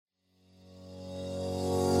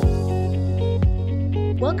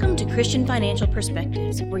Welcome to Christian Financial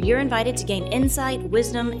Perspectives, where you're invited to gain insight,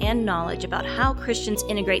 wisdom, and knowledge about how Christians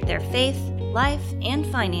integrate their faith, life, and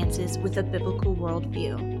finances with a biblical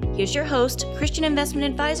worldview. Here's your host, Christian investment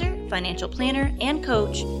advisor, financial planner, and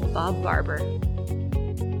coach, Bob Barber.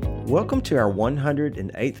 Welcome to our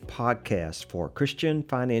 108th podcast for Christian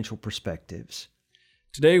Financial Perspectives.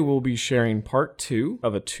 Today we'll be sharing part 2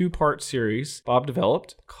 of a 2-part series Bob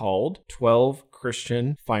developed called 12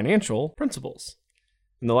 Christian Financial Principles.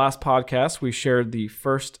 In the last podcast, we shared the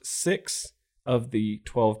first 6 of the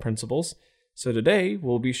 12 principles. So today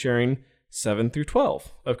we'll be sharing 7 through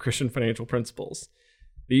 12 of Christian financial principles.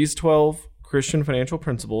 These 12 Christian financial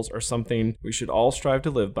principles are something we should all strive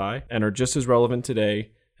to live by and are just as relevant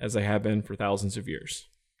today as they have been for thousands of years.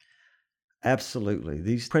 Absolutely.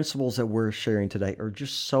 These principles that we're sharing today are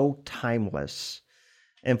just so timeless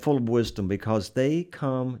and full of wisdom because they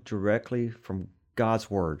come directly from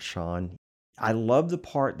God's Word, Sean. I love the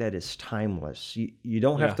part that is timeless. You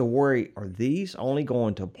don't have to worry, are these only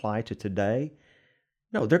going to apply to today?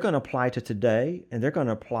 No, they're going to apply to today, and they're going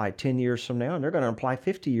to apply 10 years from now, and they're going to apply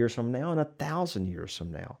 50 years from now, and 1,000 years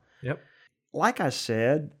from now. Yep. Like I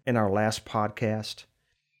said in our last podcast,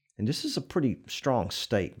 and this is a pretty strong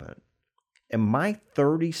statement, in my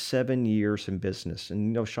 37 years in business, and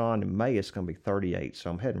you know, Sean, in May it's going to be 38,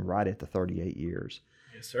 so I'm heading right at the 38 years.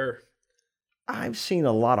 Yes, sir. I've seen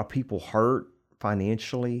a lot of people hurt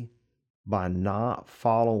financially by not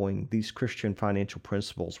following these Christian financial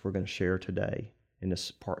principles we're going to share today in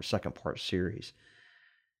this second part series.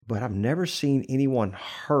 But I've never seen anyone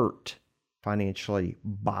hurt financially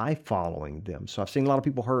by following them. So I've seen a lot of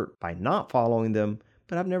people hurt by not following them,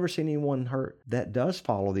 but I've never seen anyone hurt that does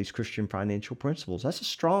follow these Christian financial principles. That's a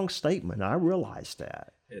strong statement. I realize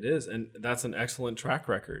that. It is, and that's an excellent track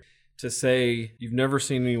record. To say you've never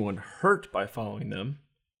seen anyone hurt by following them,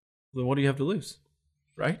 then what do you have to lose,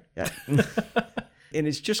 right? Yeah. And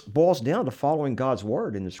it just boils down to following God's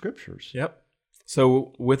word in the scriptures. Yep.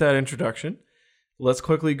 So with that introduction, let's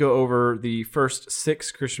quickly go over the first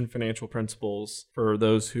 6 Christian financial principles for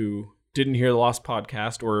those who didn't hear the last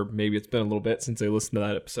podcast, or maybe it's been a little bit since they listened to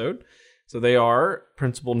that episode. So they are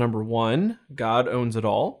principle number 1, God owns it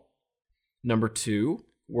all. Number 2,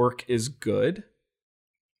 work is good.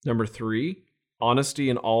 Number 3, honesty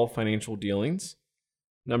in all financial dealings.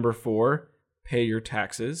 Number 4, pay your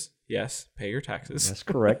taxes. Yes, pay your taxes. That's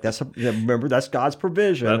correct. Remember, that's God's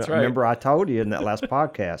provision. That's right. Remember, I told you in that last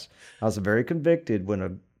podcast, I was very convicted when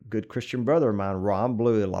a good Christian brother of mine, Ron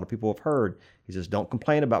Blue, a lot of people have heard, he says, don't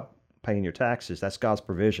complain about paying your taxes. That's God's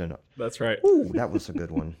provision. That's right. Ooh, that was a good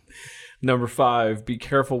one. Number 5, be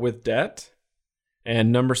careful with debt.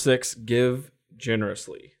 And number 6, give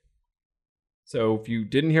generously. So if you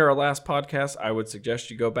didn't hear our last podcast, I would suggest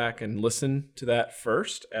you go back and listen to that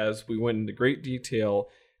first, as we went into great detail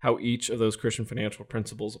how each of those Christian financial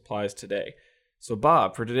principles applies today. So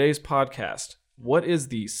Bob, for today's podcast, what is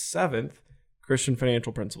the 7th Christian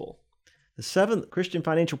financial principle? The 7th Christian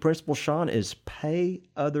financial principle, Sean, is pay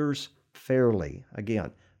others fairly.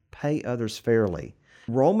 Again, pay others fairly.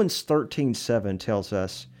 Romans 13:7 tells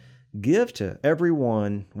us, give to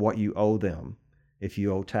everyone what you owe them. If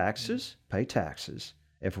you owe taxes, pay taxes.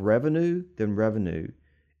 If revenue, then revenue.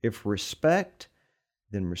 If respect,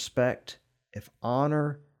 then respect. If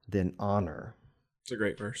honor, then honor. It's a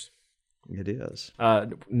great verse. It is.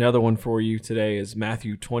 Another one for you today is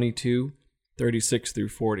Matthew 22:36 through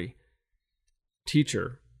 40.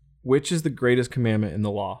 Teacher, which is the greatest commandment in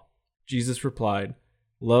the law? Jesus replied,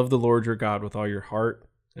 love the Lord your God with all your heart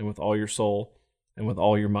and with all your soul and with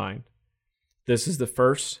all your mind. This is the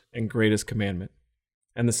first and greatest commandment.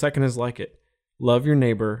 And the second is like it. Love your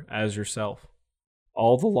neighbor as yourself.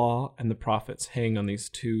 All the law and the prophets hang on these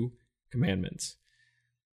 2 commandments.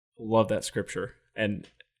 Love that scripture. And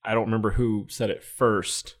I don't remember who said it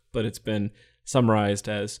first, but it's been summarized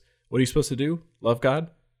as, what are you supposed to do? Love God?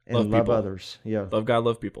 And love others. Yeah. Love God,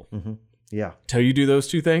 love people. Mm-hmm. Yeah. Till you do those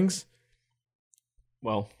 2 things,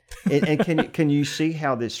 well. and can you see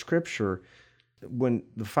how this scripture, when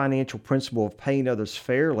the financial principle of paying others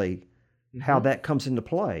fairly, how that comes into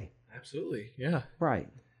play? Absolutely, yeah. Right.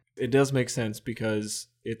 It does make sense because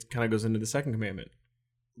it kind of goes into the second commandment,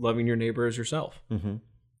 loving your neighbor as yourself. Mm-hmm.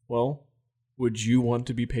 Well, would you want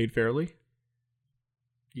to be paid fairly?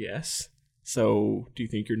 Yes. So do you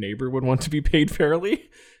think your neighbor would want to be paid fairly?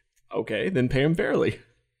 Okay, then pay him fairly.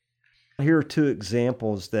 Here are 2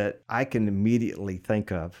 examples that I can immediately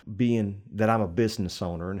think of, being that I'm a business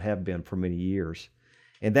owner and have been for many years.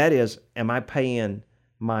 And that is, am I paying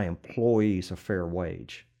my employees a fair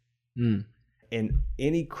wage? And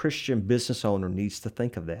any Christian business owner needs to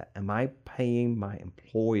think of that. Am I paying my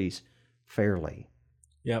employees fairly?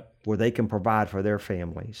 Yep. where they can provide for their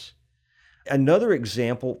families. Another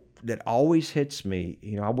example that always hits me,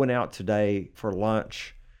 I went out today for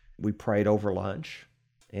lunch. We prayed over lunch,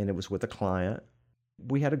 and it was with a client.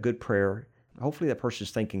 We had a good prayer. Hopefully that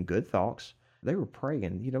person's thinking good thoughts. They were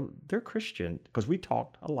praying, they're Christian, because we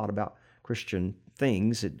talked a lot about Christian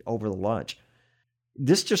things over the lunch.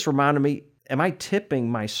 This just reminded me, am I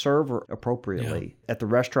tipping my server appropriately at the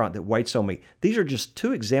restaurant that waits on me? These are just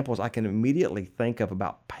two examples I can immediately think of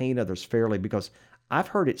about paying others fairly, because I've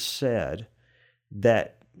heard it said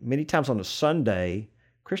that many times on a Sunday,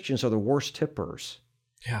 Christians are the worst tippers.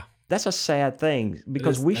 Yeah. That's a sad thing,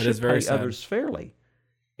 because we should pay sad. others fairly.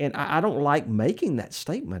 And I don't like making that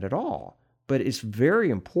statement at all, but it's very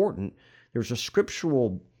important. There's a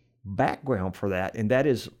scriptural background for that, and that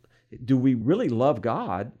is, do we really love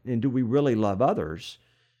God, and do we really love others?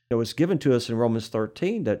 It's given to us in Romans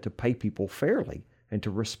 13 to pay people fairly and to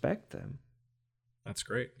respect them. That's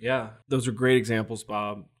great. Yeah, those are great examples,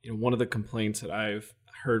 Bob. One of the complaints that I've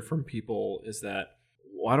heard from people is that,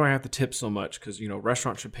 why do I have to tip so much? Because,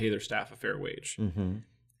 restaurants should pay their staff a fair wage. Mm-hmm.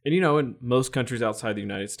 And, in most countries outside the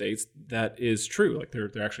United States, that is true. Like, there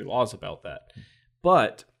are actually laws about that.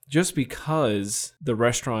 But just because the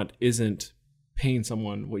restaurant isn't paying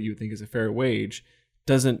someone what you would think is a fair wage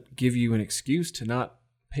doesn't give you an excuse to not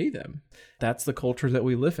pay them. That's the culture that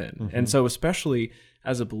we live in. Mm-hmm. And so, especially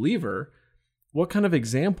as a believer, what kind of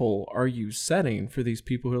example are you setting for these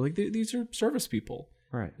people who are like, these are service people?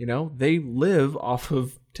 Right. They live off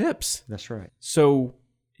of tips. That's right. So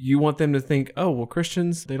you want them to think, oh, well,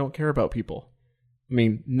 Christians, they don't care about people. I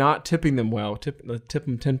mean, not tipping them well, tip them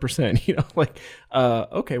 10%,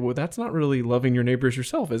 okay, well, that's not really loving your neighbors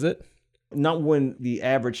yourself, is it? Not when the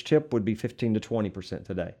average tip would be 15 to 20%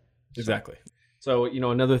 today. Exactly. So,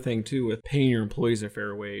 another thing too, with paying your employees a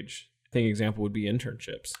fair wage, I think example would be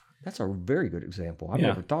internships. That's a very good example. I've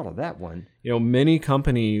never thought of that one. Many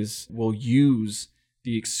companies will use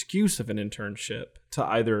the excuse of an internship to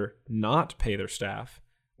either not pay their staff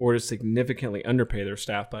or to significantly underpay their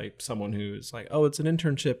staff by someone who's like, oh, it's an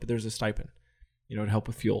internship, but there's a stipend, to help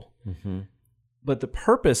with fuel. Mm-hmm. But the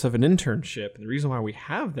purpose of an internship, and the reason why we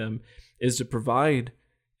have them, is to provide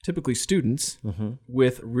typically students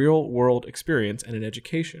with real world experience and an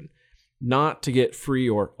education, not to get free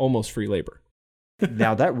or almost free labor.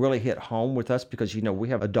 Now, that really hit home with us because, we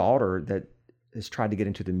have a daughter that has tried to get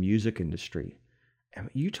into the music industry. And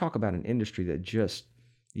you talk about an industry that just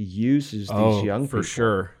uses these young people. For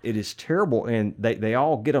sure. It is terrible. And they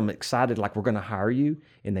all get them excited like, we're going to hire you,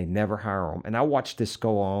 and they never hire them. And I watched this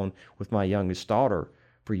go on with my youngest daughter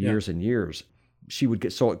for years and years. She would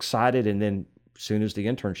get so excited, and then as soon as the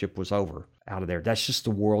internship was over, out of there. That's just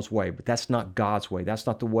the world's way, but that's not God's way. That's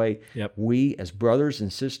not the way we as brothers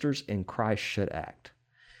and sisters in Christ should act.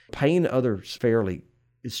 Paying others fairly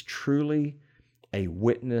is truly a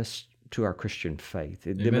witness to our Christian faith.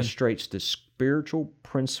 It demonstrates the spiritual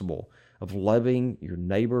principle of loving your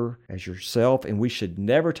neighbor as yourself, and we should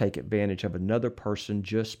never take advantage of another person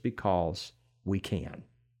just because we can.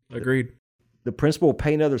 Agreed. The principle of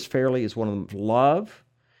paying others fairly is one of them, love,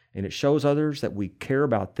 and it shows others that we care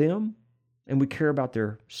about them and we care about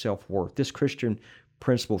their self-worth. This Christian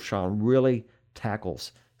principle, Sean, really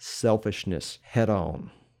tackles selfishness head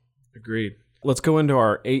on. Agreed. Let's go into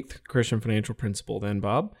our 8th Christian financial principle then,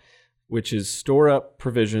 Bob, which is store up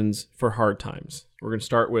provisions for hard times. We're going to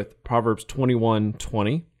start with Proverbs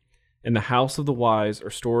 21:20. In the house of the wise are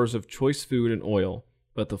stores of choice food and oil,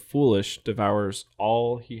 but the foolish devours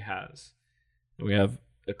all he has. And we have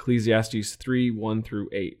Ecclesiastes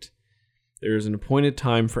 3:1-8. There is an appointed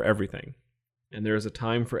time for everything, and there is a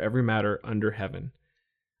time for every matter under heaven,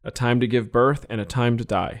 a time to give birth and a time to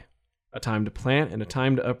die, a time to plant and a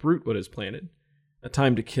time to uproot what is planted, a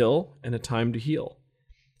time to kill and a time to heal,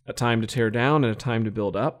 a time to tear down and a time to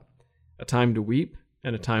build up, a time to weep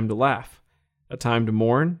and a time to laugh, a time to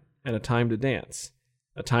mourn and a time to dance,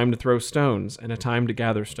 a time to throw stones and a time to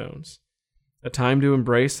gather stones, a time to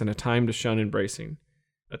embrace and a time to shun embracing,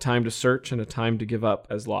 a time to search and a time to give up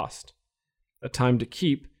as lost, a time to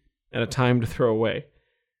keep and a time to throw away,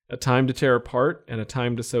 a time to tear apart and a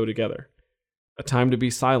time to sew together, a time to be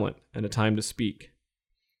silent and a time to speak,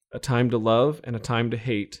 a time to love and a time to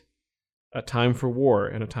hate, a time for war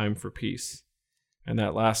and a time for peace. And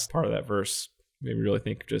that last part of that verse made me really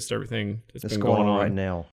think of just everything that's been going on right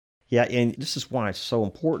now. Yeah, and this is why it's so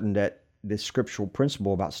important that this scriptural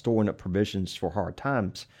principle about storing up provisions for hard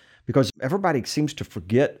times, because everybody seems to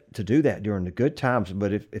forget to do that during the good times.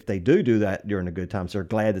 But if they do that during the good times, they're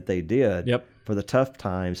glad that they did for the tough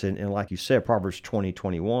times. And like you said, Proverbs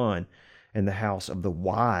 20:21, in the house of the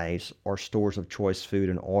wise are stores of choice food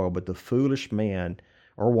and oil, but the foolish man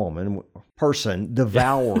or woman, person,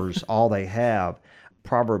 devours all they have.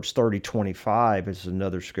 Proverbs 30:25 is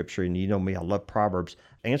another scripture, and you know me, I love Proverbs.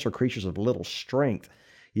 Ants are creatures of little strength,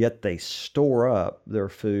 yet they store up their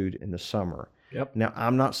food in the summer. Yep. Now,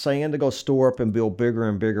 I'm not saying to go store up and build bigger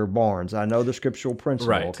and bigger barns. I know the scriptural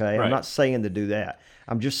principle, Right, okay? right. I'm not saying to do that.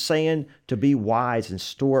 I'm just saying to be wise and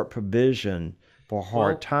store up provision for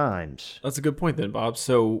hard times. That's a good point then, Bob.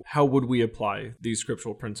 So how would we apply these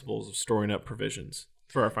scriptural principles of storing up provisions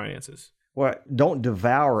for our finances? Well, don't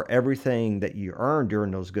devour everything that you earn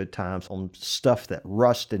during those good times on stuff that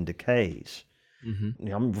rusts and decays. Mm-hmm. You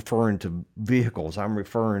know, I'm referring to vehicles. I'm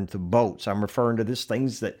referring to boats. I'm referring to these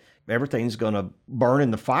things that everything's going to burn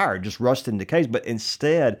in the fire, just rust and decays. But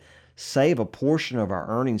instead, save a portion of our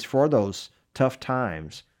earnings for those tough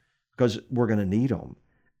times because we're going to need them.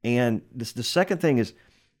 And the second thing is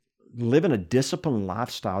living a disciplined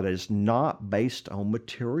lifestyle that is not based on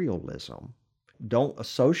materialism. Don't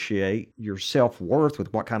associate your self-worth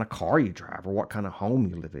with what kind of car you drive or what kind of home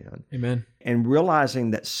you live in. Amen. And realizing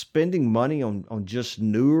that spending money on just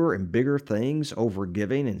newer and bigger things over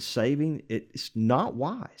giving and saving, it's not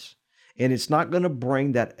wise. And it's not going to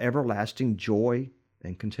bring that everlasting joy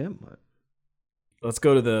and contentment. Let's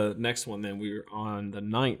go to the next one then. We're on the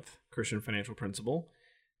 9th Christian financial principle.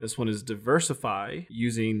 This one is diversify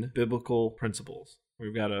using biblical principles.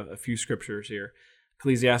 We've got a few scriptures here.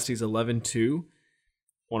 Ecclesiastes 11:2,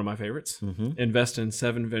 one of my favorites. Mm-hmm. Invest in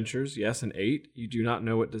 7 ventures, yes, and 8. You do not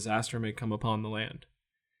know what disaster may come upon the land.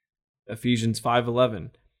 Ephesians 5:11,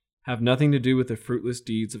 have nothing to do with the fruitless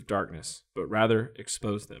deeds of darkness, but rather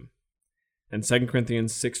expose them. And 2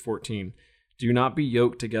 Corinthians 6:14, do not be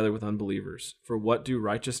yoked together with unbelievers, for what do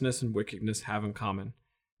righteousness and wickedness have in common?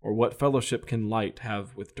 Or what fellowship can light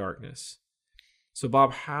have with darkness? So,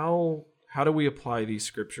 Bob, how do we apply these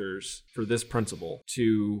scriptures for this principle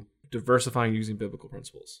to diversifying using biblical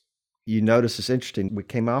principles? You notice it's interesting. We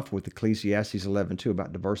came off with Ecclesiastes 11:2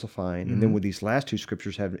 about diversifying, and then with these last two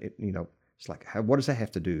scriptures, it's like, what does that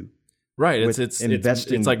have to do? Right, With it's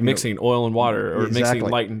investing, like mixing oil and water, or Exactly. mixing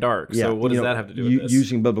light and dark. Yeah, So, what does that have to do with this?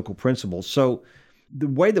 Using biblical principles. So, the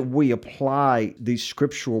way that we apply these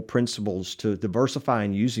scriptural principles to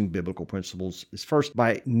diversifying using biblical principles is first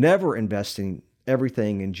by never investing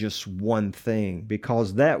everything in just one thing,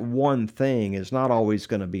 because that one thing is not always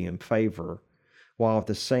going to be in favor, while at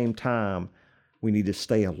the same time we need to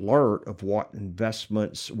stay alert of what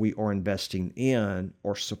investments we are investing in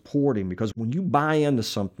or supporting, because when you buy into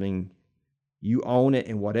something, you own it,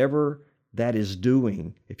 and whatever that is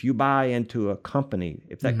doing, if you buy into a company,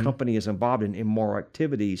 if that company is involved in immoral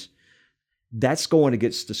activities, that's going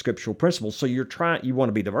against the scriptural principles. So you want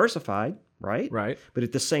to be diversified, right? Right. But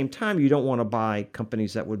at the same time, you don't want to buy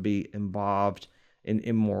companies that would be involved in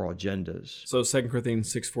immoral agendas. So 2 Corinthians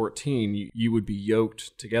 6:14, you would be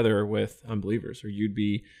yoked together with unbelievers, or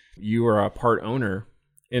you are a part owner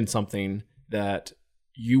in something that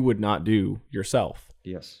you would not do yourself.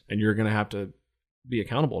 Yes. And you're going to have to be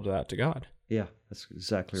accountable to that, to God. Yeah, that's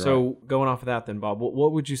exactly right. So going off of that then, Bob,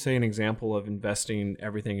 what would you say an example of investing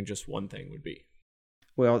everything in just one thing would be?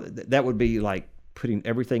 Well, that would be like putting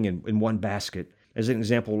everything in one basket. As an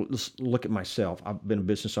example, let's look at myself. I've been a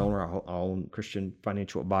business owner. I own Christian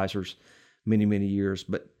Financial Advisors many, many years.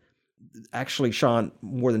 But actually, Sean,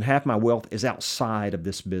 more than half my wealth is outside of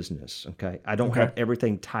this business, okay? I don't have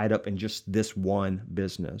everything tied up in just this one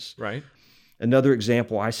business. Right. Another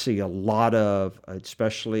example I see a lot of,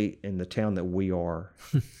 especially in the town that we are.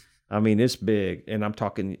 I mean, it's big. And I'm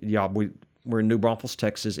talking, we're in New Braunfels,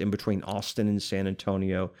 Texas, in between Austin and San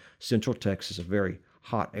Antonio. Central Texas, a very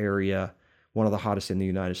hot area, one of the hottest in the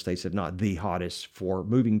United States, if not the hottest for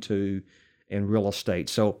moving to and real estate.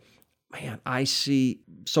 So, man, I see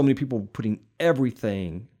so many people putting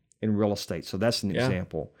everything in real estate. So that's an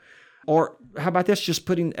example. Or how about this? Just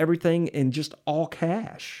putting everything in just all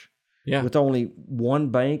cash. Yeah. With only one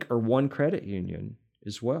bank or one credit union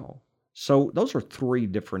as well. So those are 3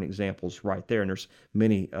 different examples right there, and there's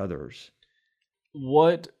many others.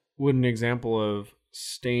 What would an example of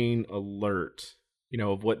staying alert,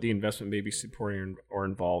 of what the investment may be supporting or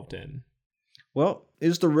involved in? Well,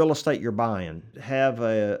 is the real estate you're buying have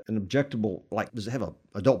an objectable, like, does it have an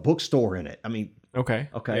adult bookstore in it? I mean, Okay.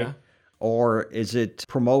 Yeah. Or is it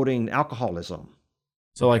promoting alcoholism?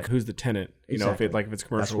 So, like, who's the tenant? Exactly. If it's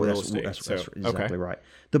commercial real estate. That's exactly right.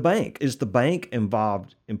 The bank, is the bank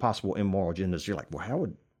involved in possible immoral agendas? You're like, well,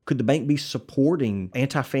 could the bank be supporting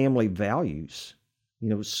anti-family values?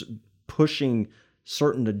 Pushing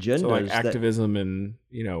certain agendas. So, like activism and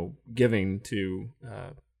giving to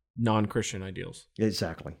non-Christian ideals.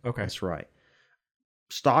 Exactly. Okay, that's right.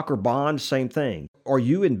 Stock or bond, same thing. Are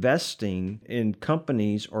you investing in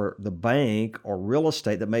companies or the bank or real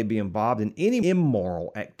estate that may be involved in any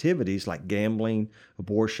immoral activities like gambling,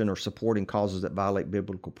 abortion, or supporting causes that violate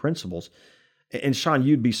biblical principles? And Sean,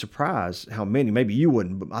 you'd be surprised how many, maybe you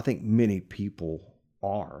wouldn't, but I think many people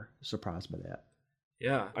are surprised by that.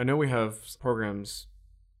 Yeah. I know we have programs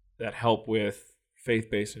that help with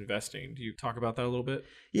faith-based investing. Do you talk about that a little bit?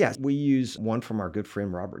 Yeah, we use one from our good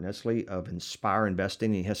friend Robert Nestle of Inspire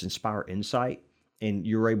Investing. He has Inspire Insight, and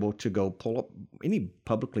you're able to go pull up any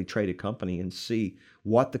publicly traded company and see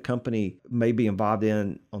what the company may be involved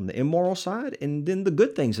in on the immoral side, and then the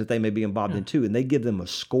good things that they may be involved in too. And they give them a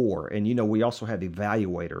score. And we also have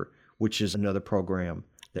Evaluator, which is another program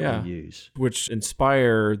that we use. Which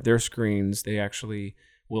Inspire, their screens, they actually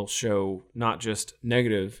will show not just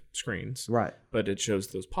negative screens, right, but it shows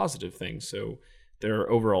those positive things. So their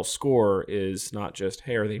overall score is not just,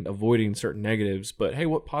 hey, are they avoiding certain negatives, but hey,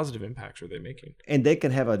 what positive impacts are they making? And they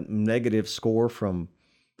can have a negative score from,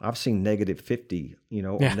 I've seen negative 50,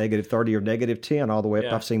 or negative 30 or negative 10 all the way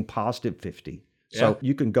up. I've seen positive 50. So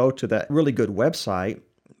you can go to that really good website.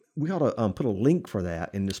 We ought to put a link for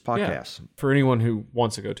that in this podcast. Yeah. For anyone who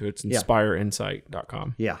wants to go to it, it's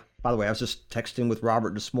inspireinsight.com. Yeah. By the way, I was just texting with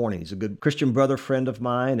Robert this morning. He's a good Christian brother friend of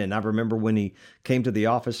mine. And I remember when he came to the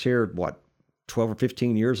office here, 12 or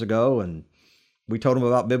 15 years ago, and we told him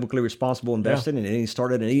about biblically responsible investing, and then he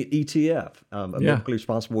started an ETF, biblically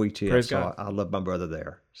responsible ETF. Praise so God. I love my brother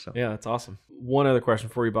there. So yeah, that's awesome. One other question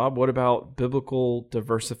for you, Bob. What about biblical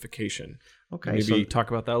diversification? Okay, maybe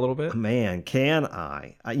talk about that a little bit. Man, can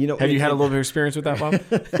I? Have you had a little bit of experience with that, Bob?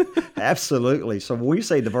 Absolutely. So when we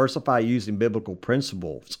say diversify using biblical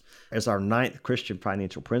principles as our 9th Christian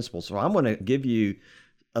financial principle, so I'm going to give you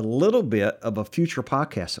a little bit of a future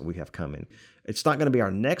podcast that we have coming. It's not going to be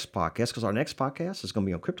our next podcast because our next podcast is going to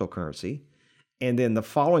be on cryptocurrency. And then the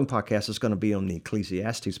following podcast is going to be on the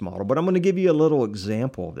Ecclesiastes model. But I'm going to give you a little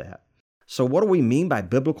example of that. So what do we mean by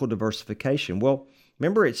biblical diversification? Well,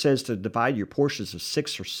 remember it says to divide your portions of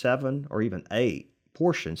 6 or 7 or even 8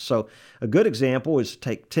 portions. So a good example is to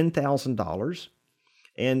take $10,000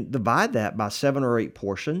 and divide that by 7 or 8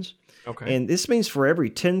 portions. Okay. And this means for every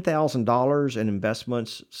 $10,000 in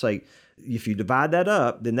investments, say, if you divide that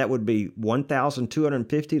up, then that would be $1,250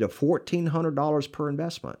 to $1,400 per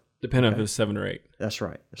investment. Depending if it's 7 or 8. That's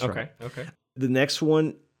right. Okay. The next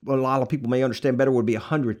one, a lot of people may understand better, would be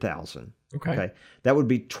 $100,000. Okay. That would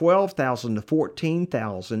be $12,000 to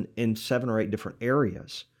 $14,000 in 7 or 8 different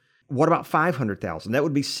areas. What about $500,000? That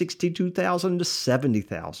would be $62,000 to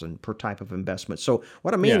 $70,000 per type of investment. So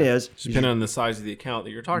what I mean is, depending on the size of the account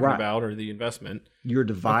that you're talking about or the investment, you're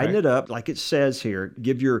dividing it up like it says here.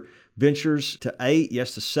 Give your ventures to 8,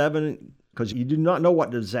 yes to 7, because you do not know what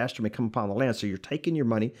disaster may come upon the land. So you're taking your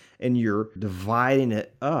money and you're dividing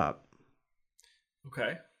it up.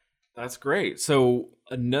 Okay, that's great. So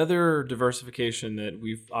another diversification that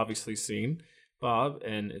we've obviously seen, Bob,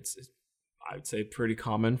 and it's I'd say pretty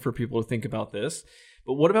common for people to think about this.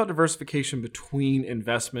 But what about diversification between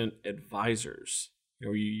investment advisors?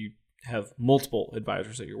 You have multiple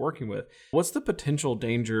advisors that you're working with. What's the potential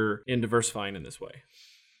danger in diversifying in this way?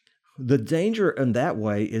 The danger in that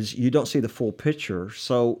way is you don't see the full picture.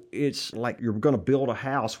 So it's like you're going to build a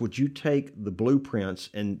house. Would you take the blueprints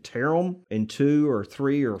and tear them in 2 or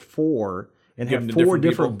 3 or 4 and have 4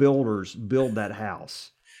 different builders build that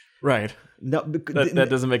house? Right. No, that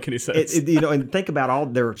doesn't make any sense. And think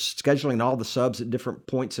about they're scheduling all the subs at different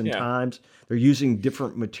points and times. They're using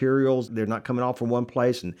different materials. They're not coming off from one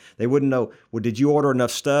place, and they wouldn't know, well, did you order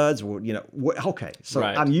enough studs? Well, okay. So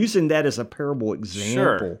I'm using that as a parable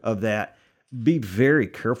example of that. Be very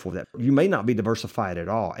careful of that. You may not be diversified at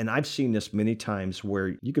all. And I've seen this many times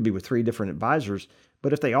where you could be with 3 different advisors,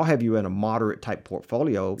 but if they all have you in a moderate type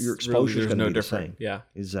portfolio, your exposure is going to be the same. Yeah.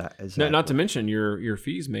 Exactly. Not to mention your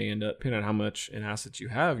fees may end up, depending on how much in assets you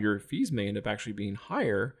have, your fees may end up actually being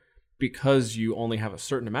higher because you only have a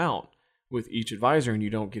certain amount with each advisor and you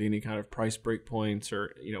don't get any kind of price break points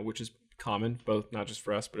or, which is common, both not just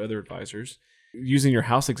for us, but other advisors. Using your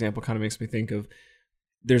house example kind of makes me think of,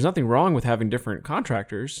 there's nothing wrong with having different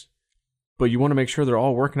contractors, but you want to make sure they're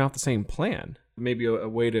all working out the same plan. Maybe a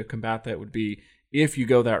way to combat that would be, if you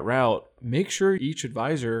go that route, make sure each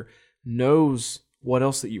advisor knows what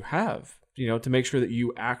else that you have, to make sure that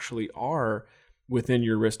you actually are within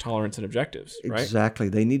your risk tolerance and objectives, right? Exactly.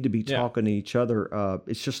 They need to be talking to each other.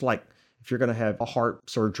 It's just like if you're going to have a heart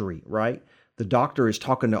surgery, right? The doctor is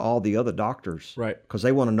talking to all the other doctors, right? Because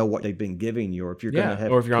they want to know what they've been giving you, or if you're going to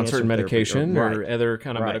have, or if you're on certain medication or other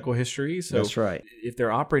kind of Right. medical history. So that's right. If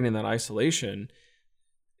they're operating in that isolation,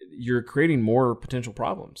 you're creating more potential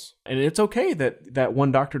problems. And it's okay that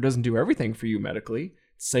one doctor doesn't do everything for you medically.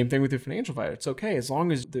 Same thing with your financial advisor. It's okay. As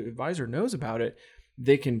long as the advisor knows about it,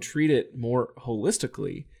 they can treat it more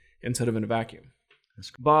holistically instead of in a vacuum.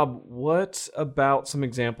 Bob, what about some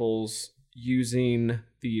examples using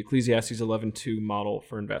the Ecclesiastes 11:2 model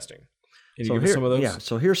for investing? Can you give us some of those? Yeah,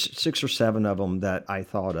 so here's 6 or 7 of them that I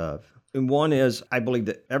thought of. And one is, I believe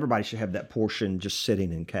that everybody should have that portion just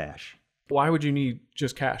sitting in cash. Why would you need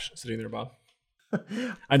just cash sitting there, Bob?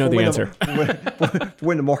 I know the answer.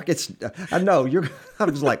 When the market's, I know, I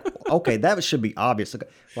was like, okay, that should be obvious.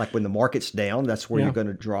 Like when the market's down, that's where you're going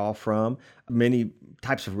to draw from. Many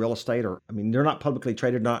types of real estate they're not publicly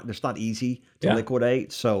traded, it's not easy to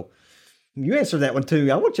liquidate. So you answered that one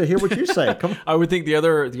too. I want you to hear what you say. Come on. I would think the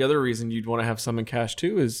other reason you'd want to have some in cash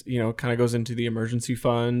too is, kind of goes into the emergency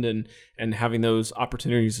fund and having those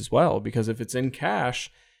opportunities as well. Because if it's in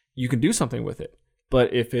cash, you can do something with it.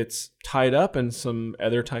 But if it's tied up in some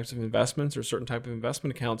other types of investments or certain type of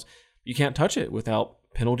investment accounts, you can't touch it without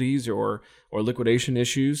penalties or liquidation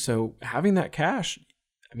issues. So having that cash,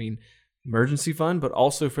 emergency fund, but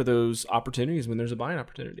also for those opportunities when there's a buying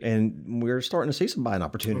opportunity. And we're starting to see some buying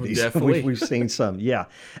opportunities. Oh, definitely. We've seen some, yeah.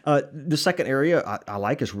 The second area I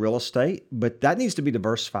like is real estate, but that needs to be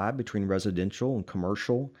diversified between residential and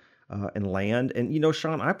commercial and land. And,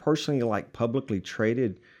 Sean, I personally like publicly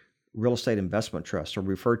traded real estate investment trusts, or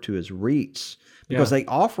referred to as REITs, because they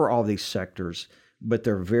offer all these sectors, but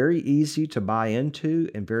they're very easy to buy into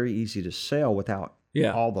and very easy to sell without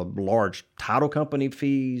all the large title company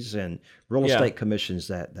fees and real estate commissions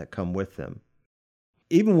that come with them.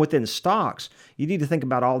 Even within stocks, you need to think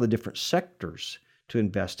about all the different sectors to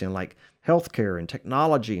invest in, like healthcare and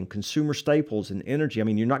technology and consumer staples and energy.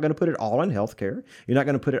 You're not going to put it all in healthcare. You're not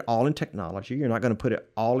going to put it all in technology. You're not going to put it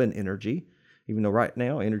all in energy. Even though right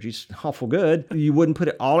now energy's awful good, you wouldn't put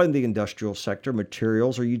it all in the industrial sector,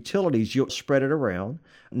 materials or utilities. You'll spread it around.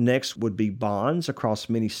 Next would be bonds across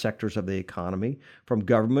many sectors of the economy, from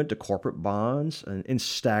government to corporate bonds, and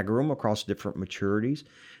stagger them across different maturities.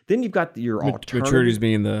 Then you've got your alternative. Maturities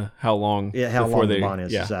being the how long. Yeah, how long the bond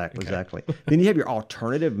is. Yeah, exactly. Then you have your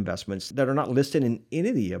alternative investments that are not listed in any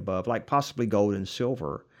of the above, like possibly gold and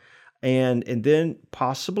silver. And then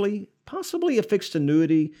possibly a fixed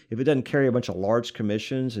annuity if it doesn't carry a bunch of large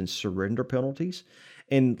commissions and surrender penalties.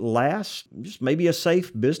 And last, just maybe a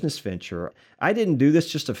safe business venture. I didn't do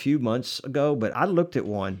this just a few months ago, but I looked at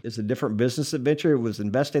one. It's a different business venture. It was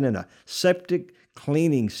investing in a septic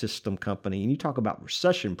cleaning system company. And you talk about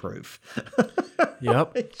recession proof.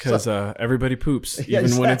 Yep, because everybody poops,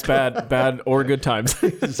 even when it's bad or good times.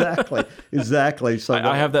 Exactly. So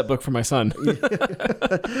I have that book for my son.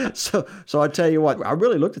 So I tell you what, I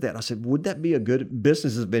really looked at that and I said, would that be a good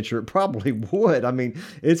business venture? It probably would.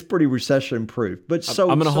 It's pretty recession proof. But I'm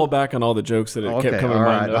going to hold back on all the jokes that kept coming all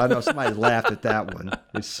by. Right. I know somebody laughed at that one.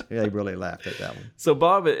 They really laughed at that one. So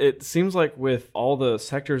Bob, it seems like with all the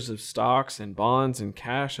sectors of stocks and bonds and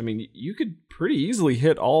cash, you could pretty easily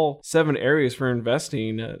hit all 7 areas for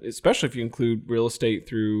investing, especially if you include real estate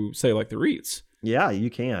through, say, like the REITs. Yeah, you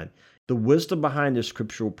can. The wisdom behind this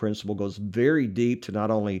scriptural principle goes very deep to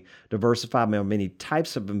not only diversify many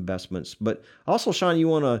types of investments, but also, Sean, you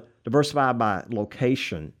want to diversify by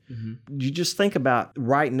location. Mm-hmm. You just think about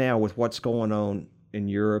right now with what's going on in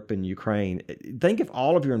Europe and Ukraine. Think if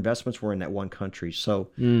all of your investments were in that one country. So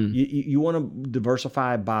you want to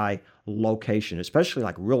diversify by location, especially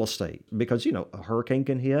like real estate, because, a hurricane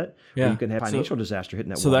can hit, or you can have financial disaster hitting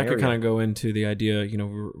that one area. So that could kind of go into the idea,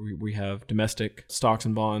 we have domestic stocks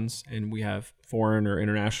and bonds, and we have foreign or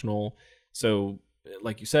international. So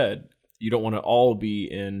like you said, you don't want to all be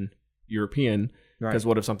in European, because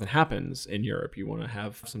what if something happens in Europe? You want to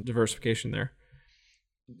have some diversification there.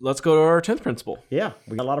 Let's go to our 10th principle. Yeah,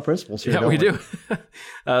 we got a lot of principles here. Yeah, we do.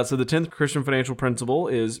 So the 10th Christian financial principle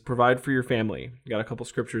is provide for your family. We got a couple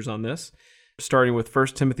scriptures on this, starting with 1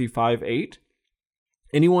 Timothy 5:8.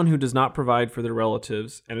 Anyone who does not provide for their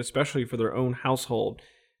relatives, and especially for their own household,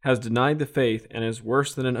 has denied the faith and is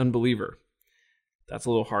worse than an unbeliever. That's a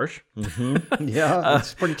little harsh. Mm-hmm. Yeah,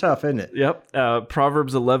 it's pretty tough, isn't it? Yep.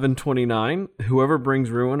 Proverbs 11:29. Whoever brings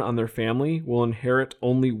ruin on their family will inherit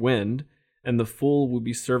only wind, and the fool will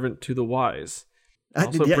be servant to the wise.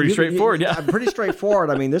 Also pretty straightforward. Yeah, pretty straightforward.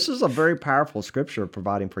 This is a very powerful scripture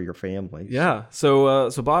providing for your family. Yeah. So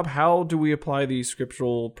Bob, how do we apply these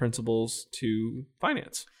scriptural principles to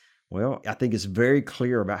finance? Well, I think it's very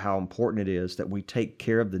clear about how important it is that we take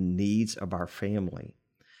care of the needs of our family.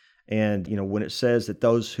 And, when it says that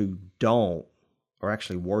those who don't are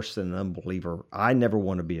actually worse than an unbeliever, I never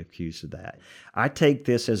want to be accused of that. I take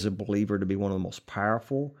this as a believer to be one of the most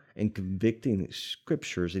powerful and convicting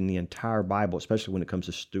scriptures in the entire Bible, especially when it comes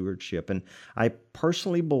to stewardship. And I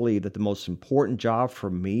personally believe that the most important job for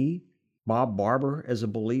me, Bob Barber, as a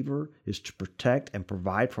believer, is to protect and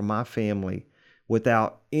provide for my family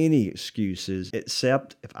without any excuses,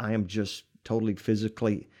 except if I am just totally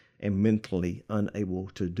physically and mentally unable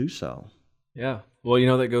to do so. Yeah.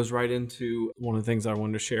 Well, that goes right into one of the things I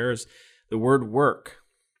wanted to share is the word work.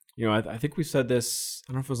 I think we said this,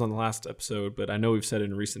 I don't know if it was on the last episode, but I know we've said it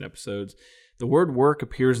in recent episodes. The word work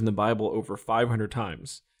appears in the Bible over 500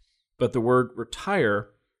 times, but the word retire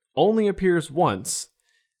only appears once,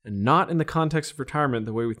 and not in the context of retirement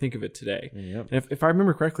the way we think of it today. Yep. And if I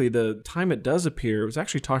remember correctly, the time it does appear, it was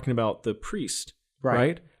actually talking about the priest,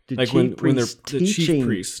 right? The chief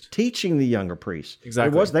priest teaching the younger priests.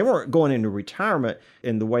 Exactly. They weren't going into retirement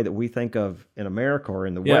in the way that we think of in America or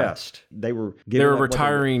in the West. They were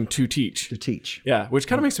retiring to teach. To teach. Yeah, which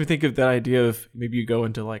kind of makes me think of that idea of maybe you go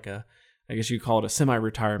into like I guess you call it a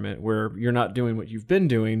semi-retirement, where you're not doing what you've been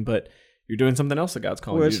doing, but you're doing something else that God's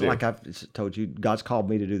calling you to do. Like I've told you, God's called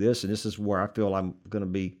me to do this, and this is where I feel I'm going to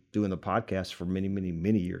be doing the podcast for many, many,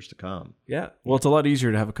 many years to come. Yeah. Well, it's a lot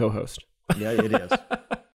easier to have a co-host. Yeah, it is.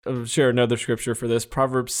 I'll share another scripture for this.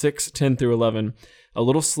 Proverbs 6:10-11. A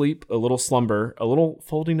little sleep, a little slumber, a little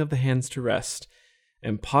folding of the hands to rest,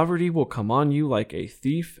 and poverty will come on you like a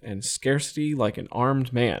thief, and scarcity like an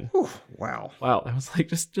armed man. Whew, wow. That was like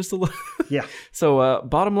just a little. Yeah. So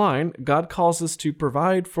bottom line, God calls us to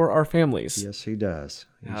provide for our families. Yes, he does.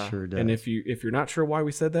 He sure does. And if you're not sure why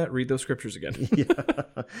we said that, read those scriptures again.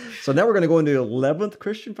 Yeah. So now we're going to go into the 11th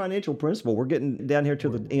Christian financial principle. We're getting down here to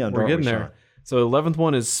the end. We're getting there. So the 11th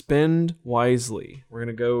one is spend wisely. We're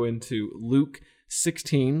going to go into Luke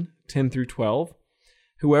 16:10-12.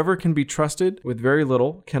 Whoever can be trusted with very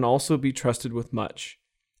little can also be trusted with much.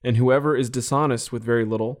 And whoever is dishonest with very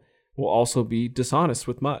little will also be dishonest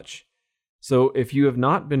with much. So if you have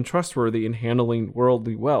not been trustworthy in handling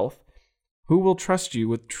worldly wealth, who will trust you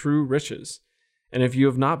with true riches? And if you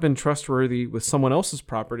have not been trustworthy with someone else's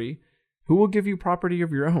property, who will give you property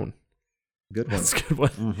of your own? Good one. That's a good one.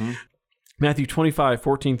 Mm-hmm. Matthew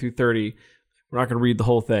 25:14-30. We're not going to read the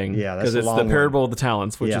whole thing. Yeah, that's because it's the parable of the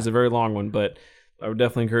talents, which is a very long one. But I would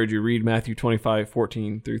definitely encourage you to read Matthew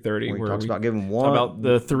 25:14-30, where he talks about giving one. About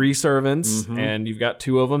the three servants, and you've got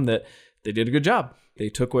two of them that they did a good job. They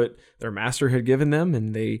took what their master had given them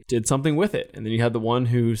and they did something with it. And then you had the one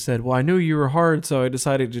who said, well, I knew you were hard, so I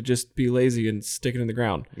decided to just be lazy and stick it in the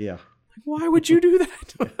ground. Yeah. Like, why would you do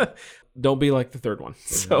that? Don't be like the third one.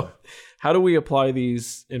 So how do we apply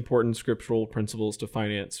these important scriptural principles to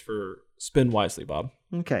finance for spend wisely, Bob?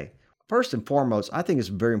 Okay. First and foremost, I think it's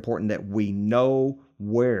very important that we know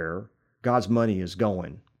where God's money is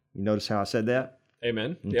going. You notice how I said that?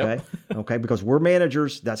 Amen. Okay. Yep. Okay. Because we're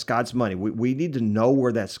managers, that's God's money. We need to know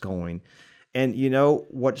where that's going. And you know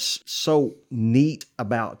what's so neat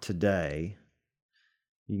about today,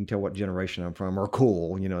 you can tell what generation I'm from, or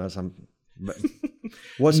cool,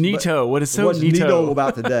 What's neato? What is so what's neato? neato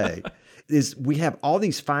about today is we have all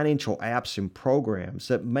these financial apps and programs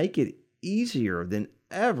that make it easier than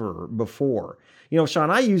ever before.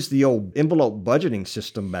 Sean, I used the old envelope budgeting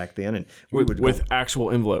system back then, and with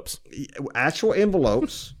actual envelopes. Actual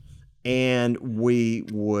envelopes, and we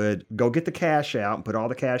would go get the cash out and put all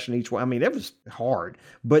the cash in each one. I mean, that was hard.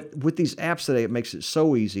 But with these apps today, it makes it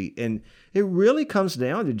so easy. And it really comes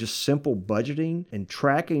down to just simple budgeting and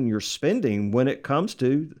tracking your spending when it comes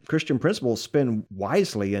to Christian principles, spend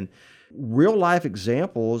wisely. And real life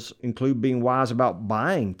examples include being wise about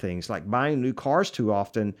buying things, like buying new cars too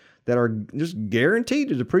often that are just guaranteed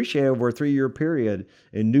to depreciate over a 3-year period,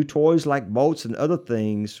 and new toys like boats and other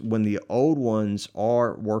things when the old ones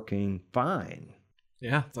are working fine.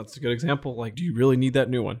 Yeah, that's a good example. Like, do you really need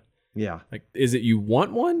that new one? Yeah. Like, is it you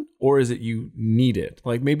want one or is it you need it?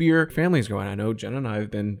 Like, maybe your family's going, I know Jen and I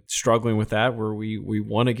have been struggling with that, where we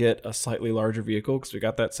want to get a slightly larger vehicle because we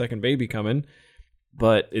got that second baby coming,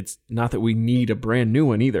 but it's not that we need a brand new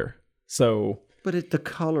one either. So... But the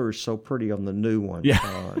color is so pretty on the new one. Yeah.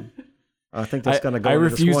 I think that's going to go into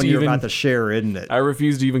this one you're about to share, isn't it? I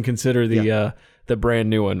refuse to even consider the brand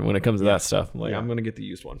new one when it comes to that stuff. I'm like, I'm going to get the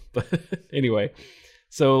used one. But anyway,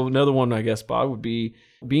 so another one, I guess, Bob, would be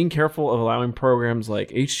being careful of allowing programs like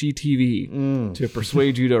HGTV to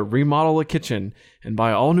persuade you to remodel a kitchen and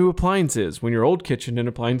buy all new appliances when your old kitchen and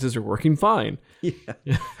appliances are working fine.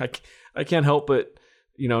 Yeah. I can't help but...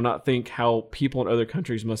 not think how people in other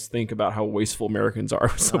countries must think about how wasteful Americans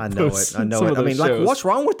are. I know it. I mean, like, what's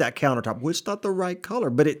wrong with that countertop? Well, it's not the right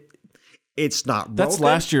color, but It's not broken. That's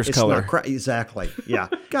last year's it's color. Not exactly. Yeah.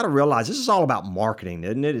 Got to realize this is all about marketing,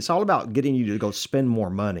 isn't it? It's all about getting you to go spend more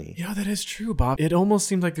money. Yeah, that is true, Bob. It almost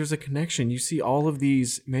seems like there's a connection. You see all of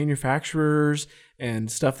these manufacturers and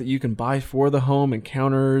stuff that you can buy for the home and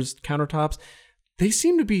countertops. They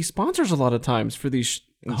seem to be sponsors a lot of times for these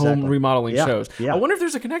home remodeling shows. Yeah. I wonder if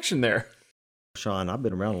there's a connection there. Sean, I've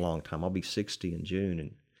been around a long time. I'll be 60 in June.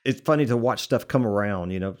 And it's funny to watch stuff come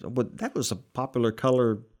around, But that was a popular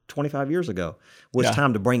color 25 years ago. Well, it's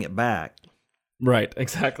time to bring it back. Right,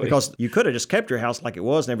 exactly. Because you could have just kept your house like it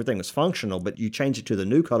was and everything was functional, but you changed it to the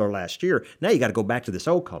new color last year. Now you got to go back to this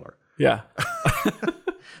old color. Yeah.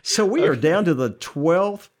 So we are down to the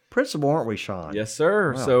 12th principle, aren't we, Sean? Yes,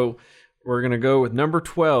 sir. Wow. So we're going to go with number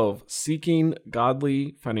 12, seeking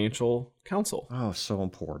godly financial counsel. Oh, so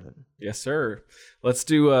important. Yes, sir. Let's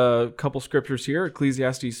do a couple scriptures here.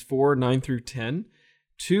 Ecclesiastes 4, 9 through 10.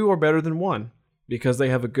 2 are better than 1, because they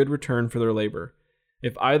have a good return for their labor.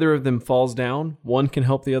 If either of them falls down, one can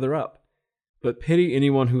help the other up. But pity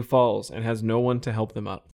anyone who falls and has no one to help them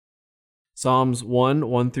up. Psalms 1,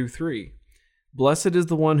 1 through 3. Blessed is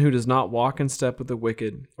the one who does not walk in step with the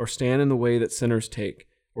wicked, or stand in the way that sinners take,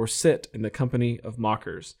 or sit in the company of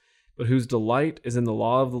mockers, but whose delight is in the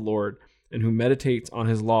law of the Lord, and who meditates on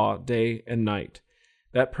his law day and night.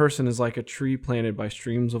 That person is like a tree planted by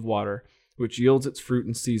streams of water, which yields its fruit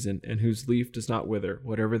in season, and whose leaf does not wither.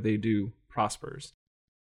 Whatever they do prospers.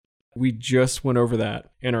 We just went over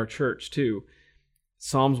that in our church too.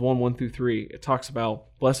 Psalms 1, 1 through 3. It talks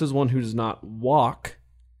about, blessed is one who does not walk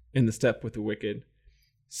in the step with the wicked,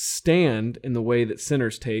 stand in the way that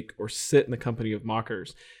sinners take, or sit in the company of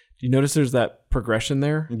mockers. Do you notice there's that progression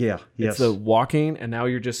there? Yeah. Yes. It's the walking, and now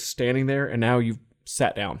you're just standing there, and now you've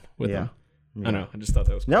sat down with them. Yeah. I know. I just thought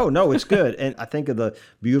that was cool. No, it's good. And I think of the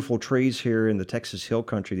beautiful trees here in the Texas Hill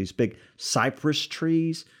Country, these big cypress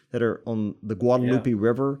trees that are on the Guadalupe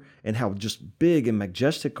River, and how just big and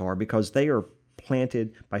majestic are, because they are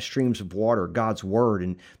planted by streams of water, God's word,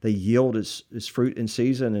 and they yield its fruit in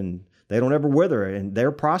season, and they don't ever wither, and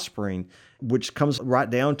they're prospering, which comes right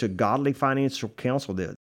down to godly financial counsel.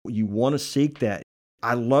 That you want to seek that.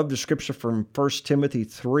 I love the scripture from 1 Timothy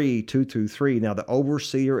 3, 2 through 3. Now, the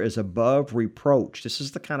overseer is above reproach. This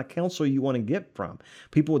is the kind of counsel you want to get from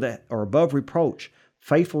people that are above reproach,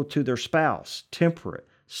 faithful to their spouse, temperate,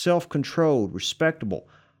 self-controlled, respectable,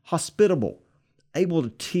 hospitable, able to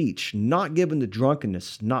teach, not given to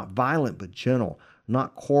drunkenness, not violent but gentle,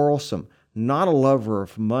 not quarrelsome, not a lover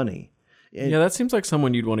of money. Yeah, that seems like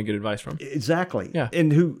someone you'd want to get advice from. Exactly. Yeah.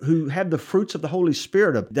 And who have the fruits of the Holy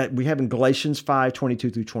Spirit that we have in Galatians 5,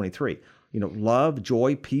 22 through 23. Love,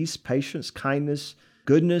 joy, peace, patience, kindness,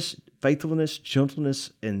 goodness, faithfulness,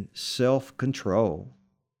 gentleness, and self-control.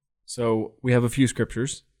 So we have a few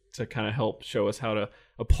scriptures to kind of help show us how to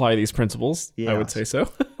apply these principles. I would say so.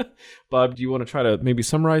 Bob, do you want to try to maybe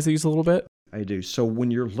summarize these a little bit? I do. So when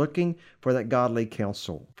you're looking for that godly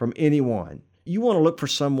counsel from anyone, you want to look for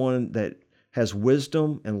someone that has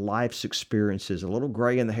wisdom and life's experiences. A little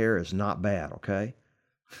gray in the hair is not bad, okay?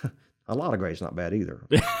 A lot of gray is not bad either.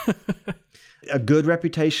 A good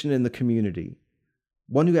reputation in the community.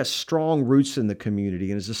 One who has strong roots in the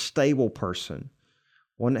community and is a stable person.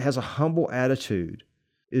 One that has a humble attitude,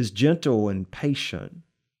 is gentle and patient,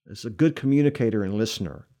 is a good communicator and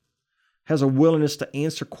listener, has a willingness to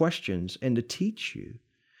answer questions and to teach you.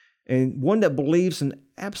 And one that believes in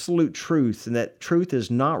absolute truth, and that truth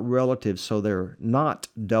is not relative, so they're not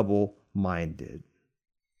double-minded.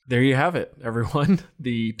 There you have it, everyone.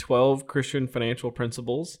 The 12 Christian financial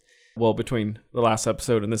principles. Well, between the last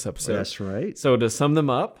episode and this episode. That's right. So to sum them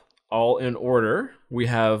up, all in order, we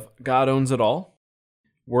have God owns it all.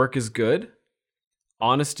 Work is good.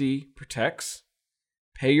 Honesty protects.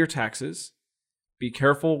 Pay your taxes. Be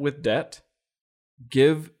careful with debt.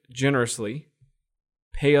 Give generously.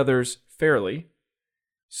 Pay others fairly.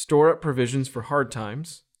 Store up provisions for hard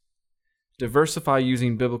times. Diversify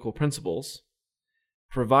using biblical principles.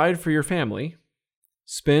 Provide for your family.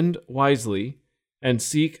 Spend wisely. And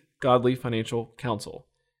seek godly financial counsel.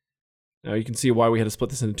 Now you can see why we had to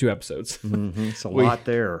split this into 2 episodes. Mm-hmm. It's a lot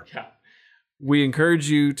there. Yeah. We encourage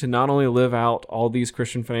you to not only live out all these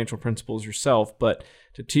Christian financial principles yourself, but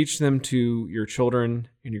to teach them to your children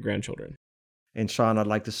and your grandchildren. And Sean, I'd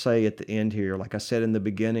like to say at the end here, like I said in the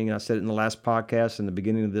beginning, and I said it in the last podcast and the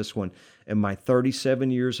beginning of this one, in my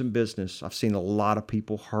 37 years in business, I've seen a lot of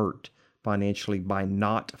people hurt financially by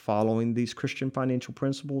not following these Christian financial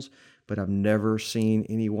principles, but I've never seen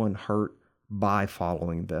anyone hurt by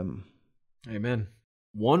following them. Amen.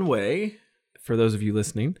 One way, for those of you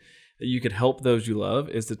listening, that you could help those you love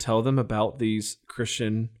is to tell them about these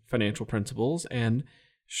Christian financial principles and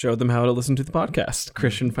showed them how to listen to the podcast,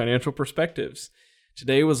 Christian Financial Perspectives.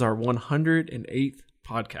 Today was our 108th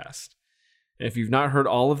podcast. And if you've not heard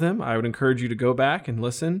all of them, I would encourage you to go back and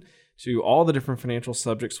listen to all the different financial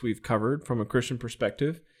subjects we've covered from a Christian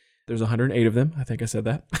perspective. There's 108 of them. I think I said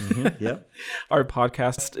that. Yep. Our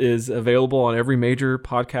podcast is available on every major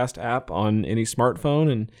podcast app on any smartphone,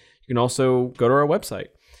 and you can also go to our website.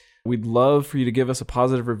 We'd love for you to give us a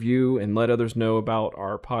positive review and let others know about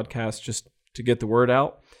our podcast just to get the word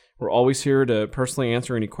out. We're always here to personally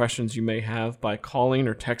answer any questions you may have by calling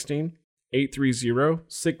or texting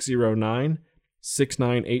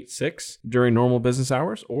 830-609-6986 during normal business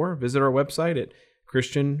hours, or visit our website at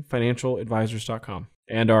christianfinancialadvisors.com.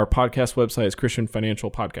 And our podcast website is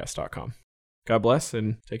christianfinancialpodcast.com. God bless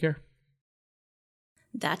and take care.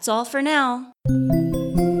 That's all for now.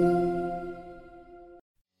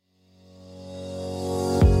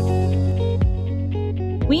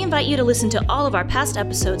 We invite you to listen to all of our past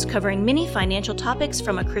episodes covering many financial topics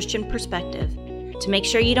from a Christian perspective. To make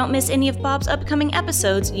sure you don't miss any of Bob's upcoming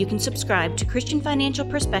episodes, you can subscribe to Christian Financial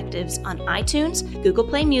Perspectives on iTunes, Google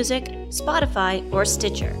Play Music, Spotify, or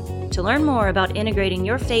Stitcher. To learn more about integrating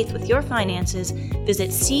your faith with your finances,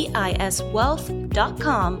 visit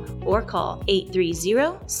CISwealth.com or call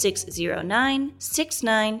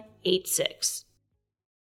 830-609-6986.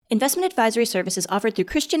 Investment advisory services offered through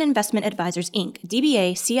Christian Investment Advisors, Inc.,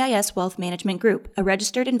 DBA CIS Wealth Management Group, a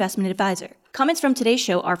registered investment advisor. Comments from today's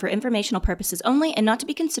show are for informational purposes only and not to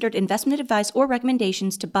be considered investment advice or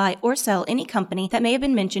recommendations to buy or sell any company that may have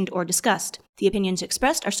been mentioned or discussed. The opinions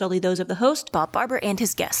expressed are solely those of the host, Bob Barber, and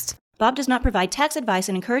his guests. Bob does not provide tax advice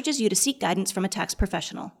and encourages you to seek guidance from a tax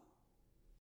professional.